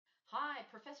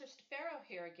Professor Stefaro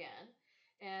here again,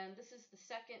 and this is the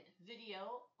second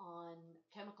video on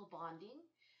chemical bonding.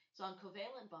 It's on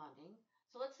covalent bonding.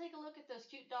 So let's take a look at those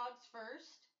cute dogs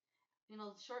first.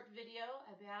 Short video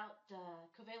about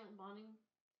covalent bonding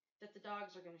that the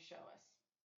dogs are going to show us.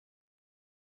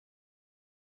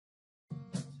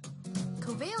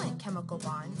 Covalent chemical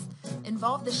bonds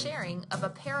involve the sharing of a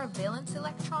pair of valence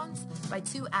electrons by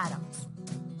two atoms.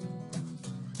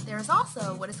 There is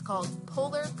also what is called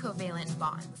polar covalent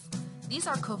bonds. These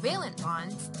are covalent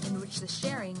bonds in which the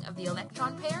sharing of the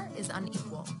electron pair is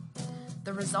unequal.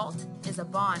 The result is a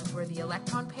bond where the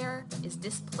electron pair is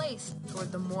displaced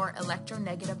toward the more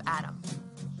electronegative atom.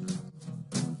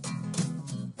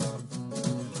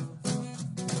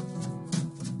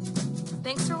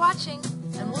 Thanks for watching,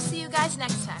 and we'll see you guys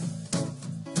next time.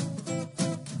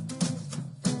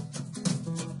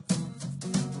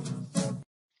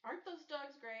 Aren't those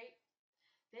dogs great?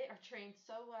 They are trained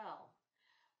so well.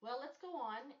 Well, let's go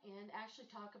on and actually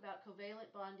talk about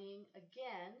covalent bonding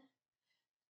again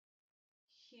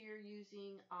here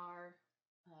using our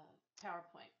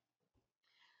PowerPoint.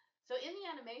 So in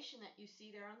the animation that you see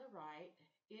there on the right,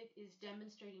 it is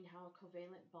demonstrating how a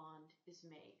covalent bond is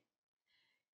made.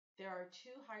 There are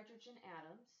two hydrogen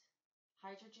atoms.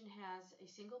 Hydrogen has a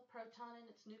single proton in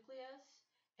its nucleus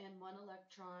and one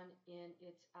electron in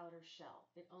its outer shell.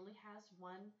 It only has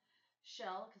one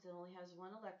shell because it only has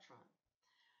one electron.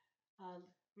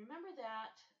 Remember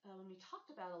that when we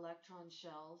talked about electron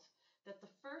shells, that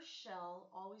the first shell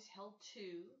always held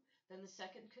 2, then the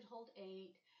second could hold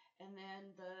 8, and then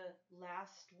the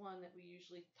last one that we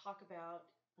usually talk about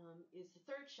is the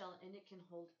third shell, and it can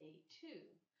hold 8 too.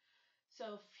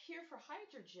 So here for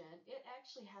hydrogen, it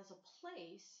actually has a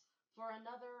place for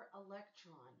another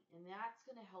electron, and that's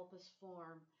going to help us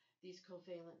form these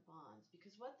covalent bonds,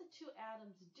 because what the two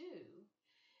atoms do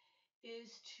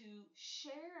is to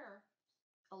share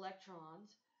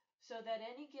electrons so that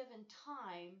any given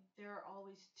time there are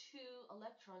always 2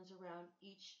 electrons around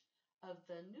each of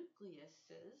the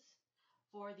nucleuses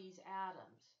for these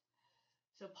atoms.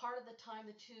 So part of the time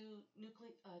the two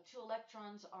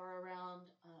electrons are around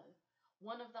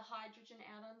one of the hydrogen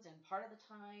atoms, and part of the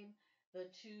time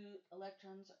the 2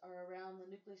 electrons are around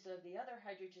the nucleus of the other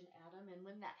hydrogen atom, and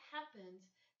when that happens,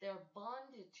 they're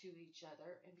bonded to each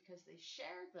other, and because they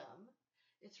share them,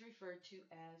 it's referred to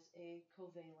as a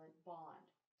covalent bond.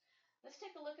 Let's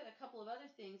take a look at a couple of other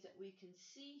things that we can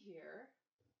see here.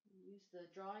 Use the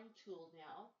drawing tool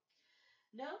now.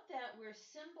 Note that we're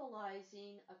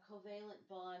symbolizing a covalent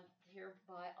bond here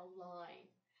by a line.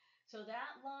 So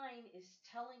that line is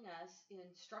telling us in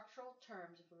structural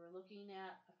terms, if we were looking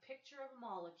at a picture of a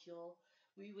molecule,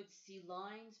 we would see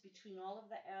lines between all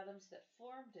of the atoms that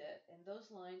formed it, and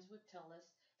those lines would tell us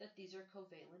that these are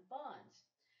covalent bonds.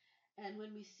 And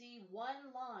when we see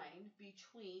one line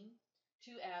between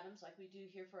 2 atoms, like we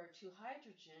do here for our 2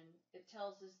 hydrogen, it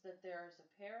tells us that there's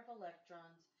a pair of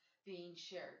electrons being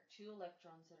shared, 2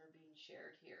 electrons that are being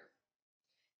shared here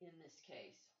in this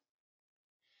case.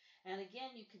 And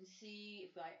again, you can see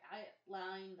if I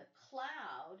outline the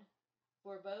cloud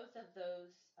for both of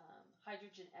those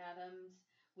hydrogen atoms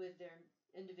with their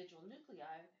individual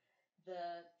nuclei,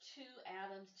 the 2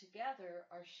 atoms together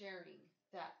are sharing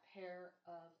that pair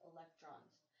of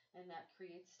electrons, and that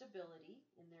creates stability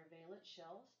in their valence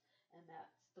shells, and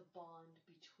that's the bond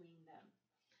between them.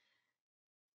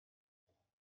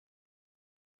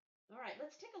 All right,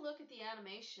 let's take a look at the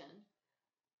animation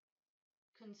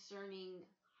concerning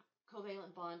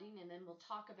covalent bonding, and then we'll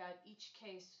talk about each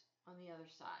case on the other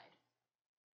side.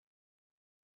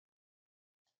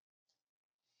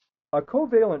 A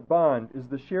covalent bond is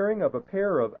the sharing of a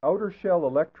pair of outer shell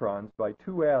electrons by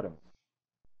 2 atoms.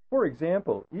 For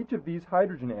example, each of these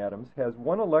hydrogen atoms has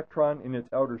 1 electron in its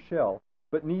outer shell,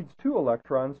 but needs 2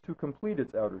 electrons to complete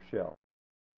its outer shell.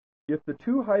 If the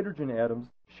 2 hydrogen atoms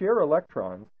share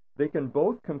electrons, they can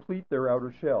both complete their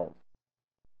outer shells.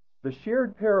 The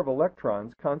shared pair of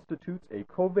electrons constitutes a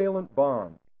covalent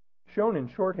bond, shown in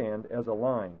shorthand as a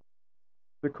line.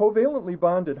 The covalently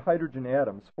bonded hydrogen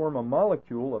atoms form a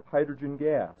molecule of hydrogen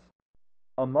gas.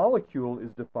 A molecule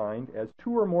is defined as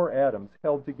 2 or more atoms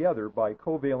held together by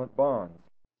covalent bonds.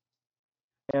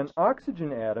 An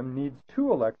oxygen atom needs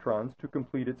 2 electrons to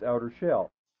complete its outer shell.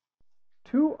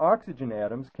 2 oxygen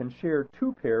atoms can share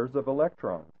 2 pairs of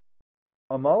electrons.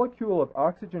 A molecule of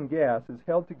oxygen gas is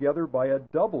held together by a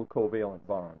double covalent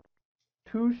bond,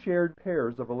 2 shared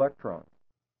pairs of electrons.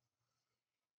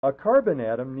 A carbon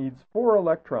atom needs 4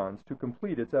 electrons to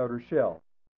complete its outer shell.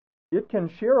 It can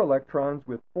share electrons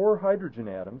with 4 hydrogen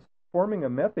atoms, forming a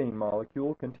methane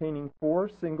molecule containing 4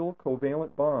 single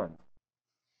covalent bonds.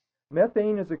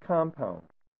 Methane is a compound,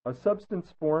 a substance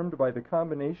formed by the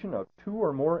combination of two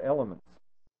or more elements.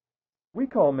 We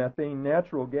call methane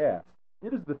natural gas.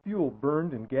 It is the fuel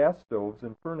burned in gas stoves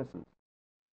and furnaces.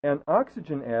 An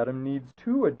oxygen atom needs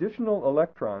two additional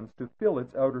electrons to fill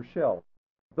its outer shell.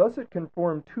 Thus it can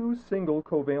form two single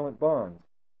covalent bonds.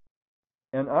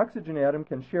 An oxygen atom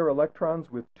can share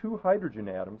electrons with two hydrogen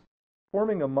atoms,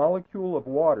 forming a molecule of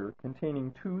water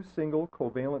containing two single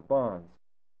covalent bonds.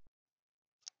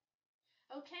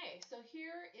 Okay, so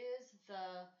here is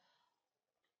the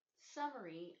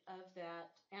summary of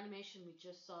that animation we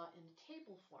just saw in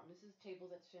table form. This is a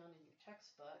table that's found in your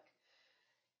textbook.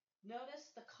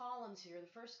 Notice the columns here.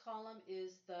 The first column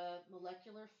is the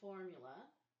molecular formula.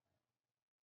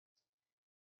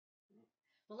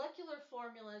 Molecular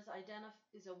formulas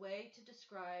is a way to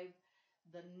describe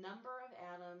the number of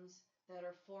atoms that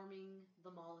are forming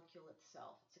the molecule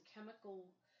itself. It's a chemical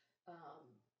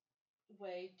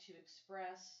way to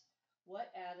express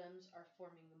what atoms are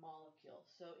forming the molecule.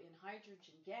 So in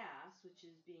hydrogen gas, which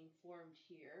is being formed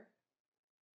here,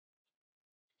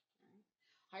 right,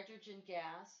 hydrogen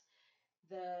gas,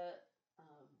 the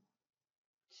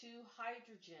two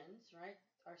hydrogens, right,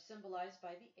 are symbolized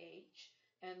by the H,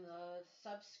 and the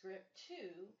subscript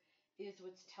 2 is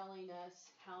what's telling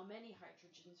us how many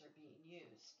hydrogens are being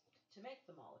used to make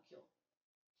the molecule.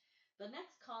 The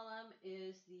next column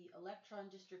is the electron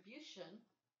distribution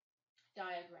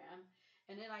diagram,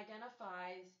 and it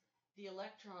identifies the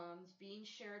electrons being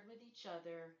shared with each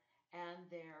other and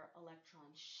their electron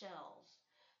shells,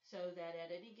 so that at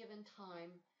any given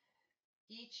time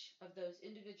each of those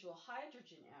individual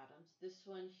hydrogen atoms, this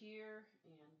one here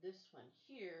and this one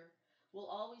here, will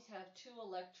always have two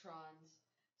electrons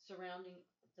surrounding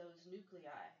those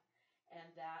nuclei, and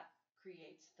that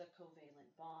creates the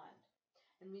covalent bond.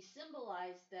 And we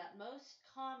symbolize that most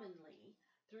commonly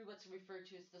through what's referred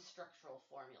to as the structural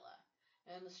formula.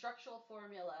 And the structural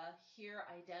formula here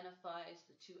identifies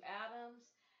the two atoms,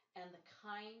 and the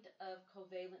kind of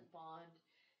covalent bond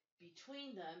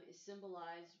between them is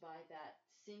symbolized by that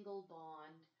single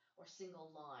bond or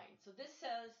single line. So this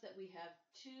says that we have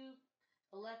two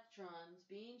electrons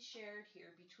being shared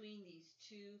here between these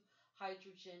two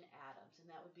hydrogen atoms, and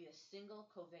that would be a single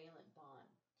covalent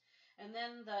bond. And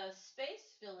then the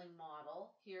space filling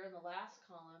model here in the last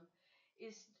column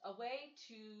is a way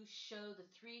to show the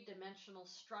three-dimensional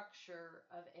structure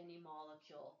of any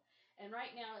molecule. And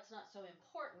right now it's not so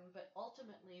important, but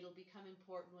ultimately it'll become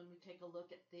important when we take a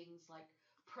look at things like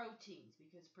proteins,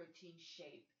 because protein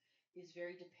shape is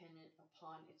very dependent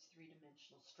upon its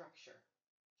three-dimensional structure.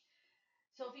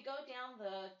 So if we go down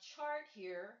the chart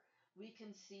here, we can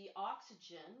see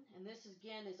oxygen, and this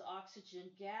again is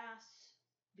oxygen gas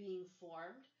being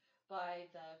formed by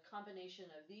the combination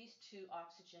of these two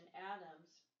oxygen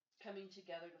atoms coming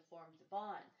together to form the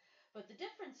bond. But the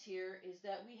difference here is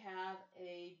that we have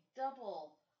a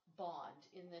double bond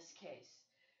in this case,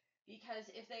 because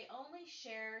if they only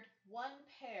shared one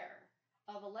pair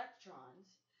of electrons,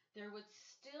 there would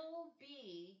still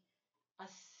be a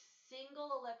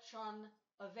single electron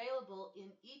available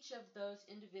in each of those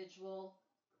individual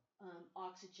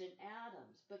oxygen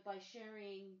atoms. But by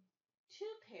sharing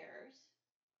two pairs,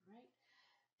 right,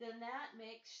 then that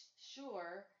makes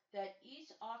sure that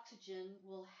each oxygen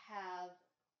will have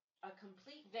a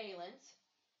complete valence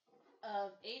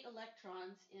of 8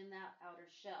 electrons in that outer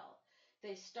shell.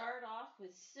 They start off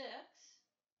with 6,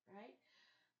 right?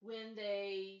 When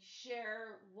they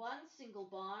share one single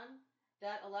bond,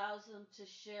 that allows them to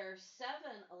share 7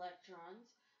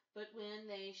 electrons, but when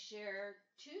they share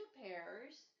two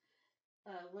pairs,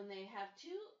 when they have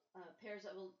two pairs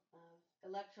of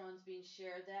electrons being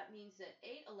shared, that means that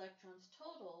 8 electrons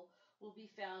total will be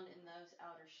found in those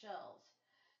outer shells.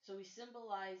 So we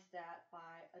symbolize that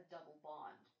by a double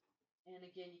bond. And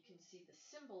again, you can see the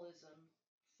symbolism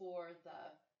for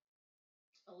the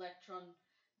electron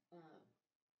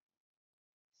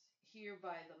here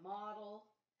by the model,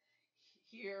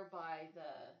 here by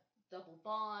the double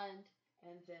bond,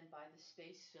 and then by the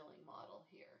space filling model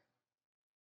here.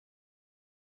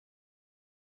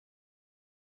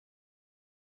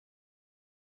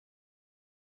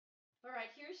 All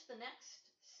right, here's the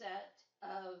next set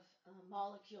of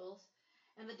molecules.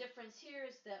 And the difference here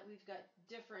is that we've got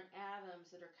different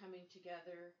atoms that are coming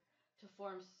together to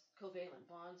form covalent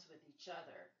bonds with each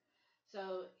other.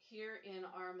 So here in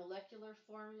our molecular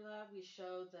formula, we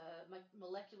show the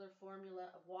molecular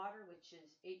formula of water, which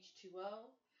is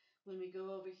H2O. When we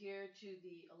go over here to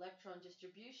the electron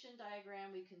distribution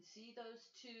diagram, we can see those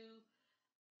two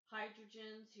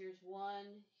hydrogens. Here's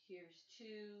 1, here's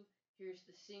 2, here's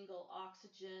the single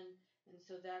oxygen, And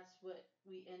so that's what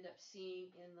we end up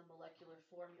seeing in the molecular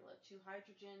formula. 2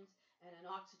 hydrogens and an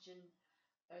oxygen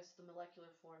as the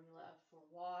molecular formula for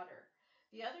water.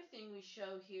 The other thing we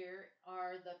show here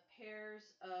are the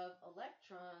pairs of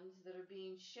electrons that are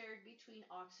being shared between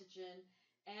oxygen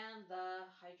and the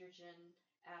hydrogen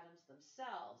atoms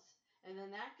themselves. And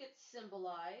then that gets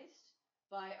symbolized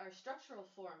by our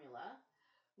structural formula,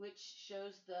 which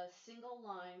shows the single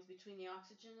lines between the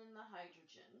oxygen and the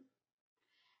hydrogen.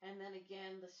 And then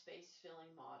again, the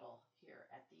space-filling model here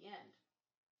at the end.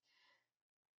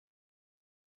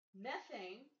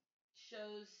 Methane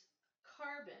shows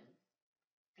carbon,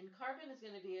 and carbon is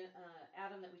going to be an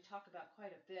atom that we talk about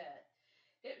quite a bit.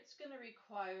 It's going to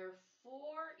require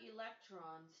 4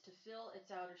 electrons to fill its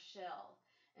outer shell.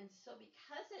 And so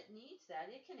because it needs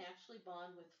that, it can actually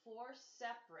bond with 4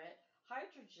 separate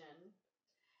hydrogen,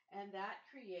 and that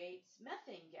creates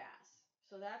methane gas.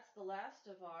 So that's the last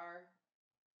of our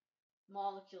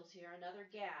molecules here,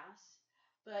 another gas.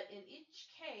 But in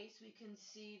each case, we can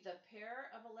see the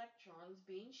pair of electrons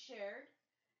being shared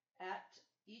at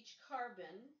each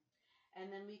carbon, and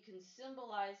then we can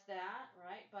symbolize that,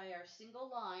 right, by our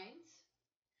single lines.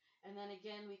 And then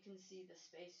again, we can see the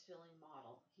space-filling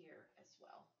model here as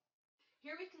well.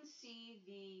 Here we can see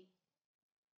the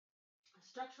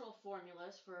structural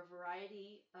formulas for a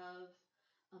variety of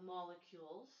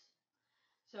molecules.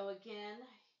 So again,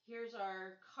 here's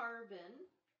our carbon,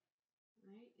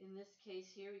 right? In this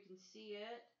case here, we can see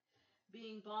it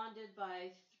being bonded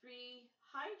by 3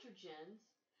 hydrogens,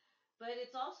 but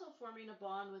it's also forming a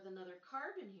bond with another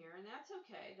carbon here, and that's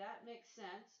okay. That makes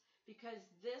sense because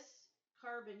this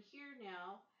carbon here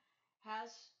now has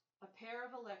a pair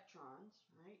of electrons,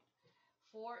 right?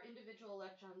 4 individual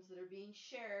electrons that are being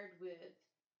shared with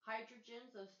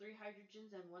hydrogens, those 3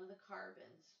 hydrogens, and one of the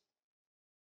carbons.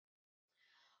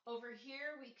 Over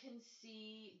here we can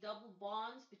see double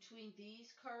bonds between these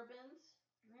carbons,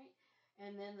 right?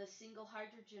 And then the single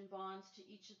hydrogen bonds to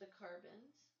each of the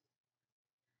carbons.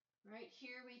 Right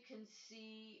here we can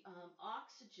see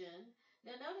oxygen.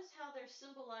 Now notice how they're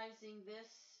symbolizing this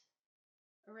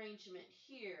arrangement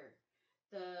here,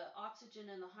 the oxygen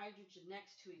and the hydrogen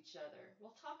next to each other.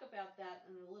 We'll talk about that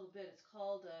in a little bit. It's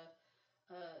called a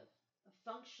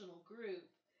functional group.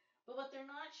 But what they're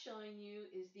not showing you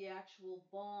is the actual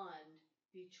bond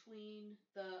between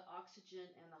the oxygen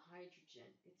and the hydrogen.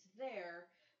 It's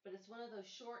there, but it's one of those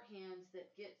shorthands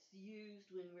that gets used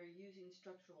when we're using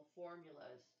structural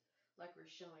formulas, like we're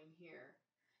showing here.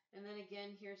 And then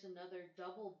again, here's another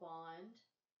double bond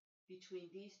between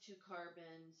these 2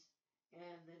 carbons,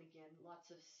 and then again,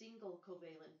 lots of single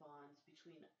covalent bonds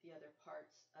between the other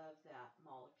parts of that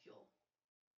molecule.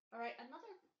 All right,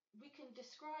 we can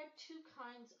describe 2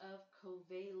 kinds of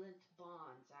covalent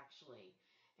bonds, actually.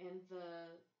 And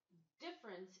the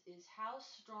difference is how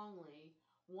strongly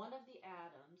one of the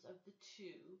atoms of the 2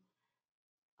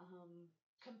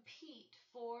 compete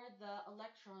for the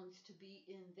electrons to be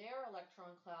in their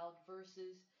electron cloud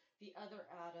versus the other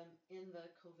atom in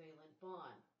the covalent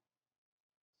bond.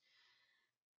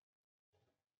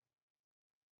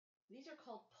 These are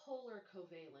called polar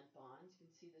covalent bonds. You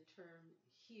can see the term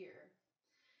here.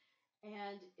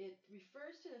 And it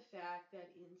refers to the fact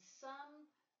that in some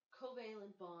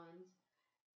covalent bonds,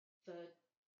 the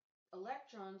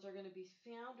electrons are going to be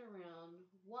found around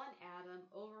one atom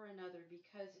over another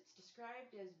because it's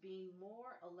described as being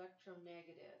more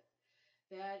electronegative.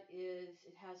 That is,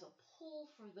 it has a pull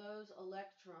for those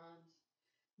electrons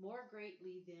more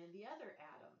greatly than the other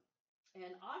atom.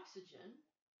 And oxygen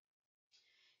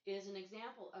is an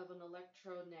example of an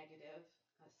electronegative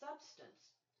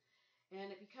substance. And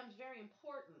it becomes very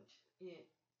important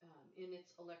in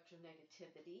its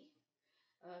electronegativity.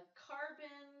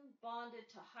 Carbon bonded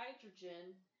to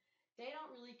hydrogen, they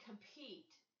don't really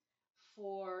compete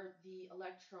for the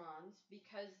electrons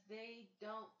because they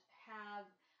don't have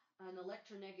an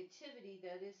electronegativity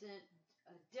that isn't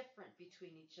different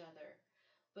between each other.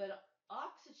 But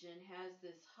oxygen has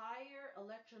this higher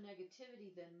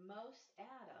electronegativity than most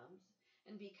atoms,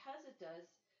 and because it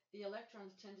does, the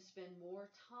electrons tend to spend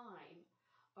more time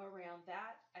around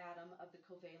that atom of the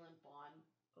covalent bond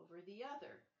over the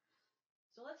other.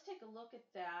 So let's take a look at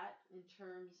that in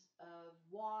terms of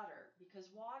water,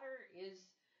 because water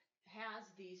has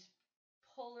these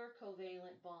polar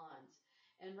covalent bonds.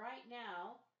 And right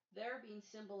now, they're being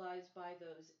symbolized by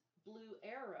those blue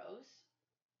arrows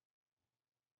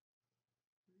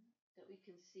that we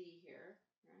can see here,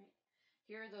 right?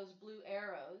 Here are those blue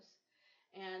arrows,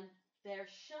 and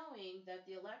they're showing that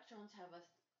the electrons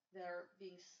they're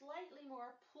being slightly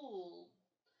more pulled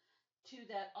to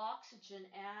that oxygen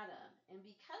atom. And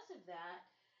because of that,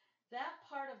 that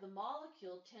part of the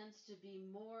molecule tends to be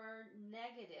more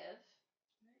negative,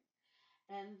 right?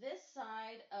 And this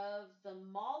side of the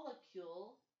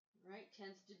molecule, right,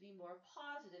 tends to be more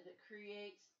positive. It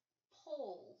creates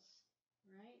poles,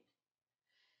 right,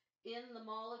 in the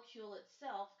molecule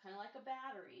itself, kind of like a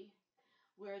battery,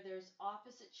 where there's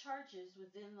opposite charges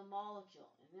within the molecule.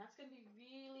 And that's going to be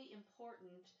really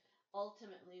important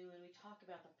ultimately when we talk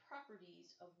about the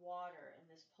properties of water and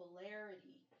this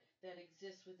polarity that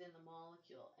exists within the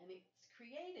molecule. And it's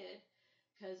created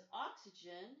because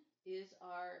oxygen is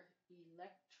our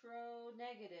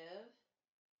electronegative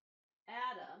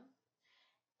atom,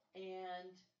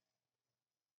 and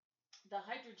the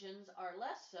hydrogens are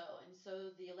less so. And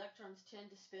so the electrons tend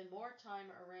to spend more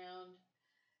time around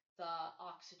the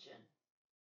oxygen.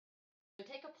 So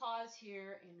take a pause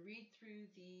here and read through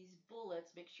these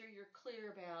bullets. Make sure you're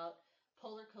clear about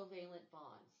polar covalent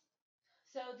bonds.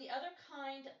 So the other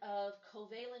kind of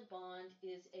covalent bond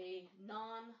is a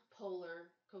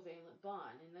non-polar covalent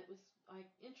bond. And I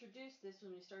introduced this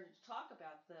when we started to talk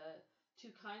about the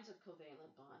two kinds of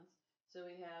covalent bonds. So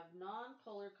we have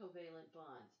non-polar covalent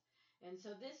bonds. And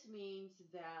so this means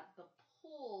that the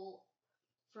pull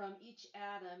from each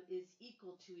atom is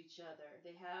equal to each other.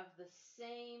 They have the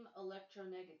same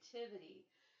electronegativity.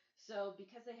 So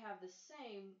because they have the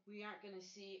same, we aren't going to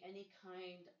see any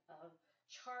kind of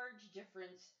charge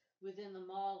difference within the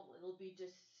molecule. It'll be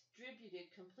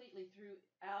distributed completely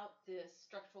throughout this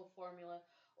structural formula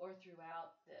or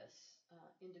throughout this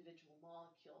individual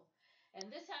molecule. And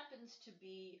this happens to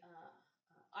be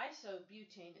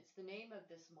isobutane. It's the name of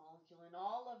this molecule, and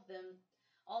all of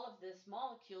this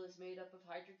molecule is made up of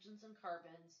hydrogens and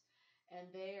carbons, and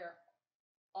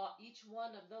each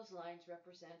one of those lines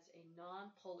represents a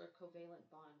non-polar covalent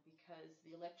bond because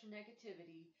the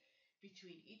electronegativity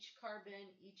between each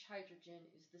carbon, each hydrogen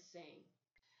is the same.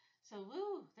 So,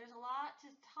 there's a lot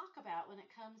to talk about when it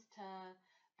comes to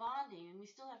bonding, and we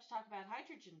still have to talk about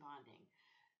hydrogen bonding.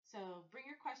 So bring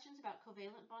your questions about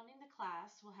covalent bonding to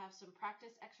class. We'll have some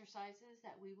practice exercises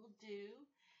that we will do,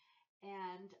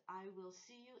 and I will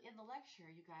see you in the lecture,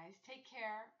 you guys. Take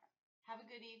care. Have a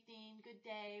good evening, good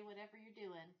day, whatever you're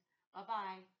doing.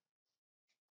 Bye-bye.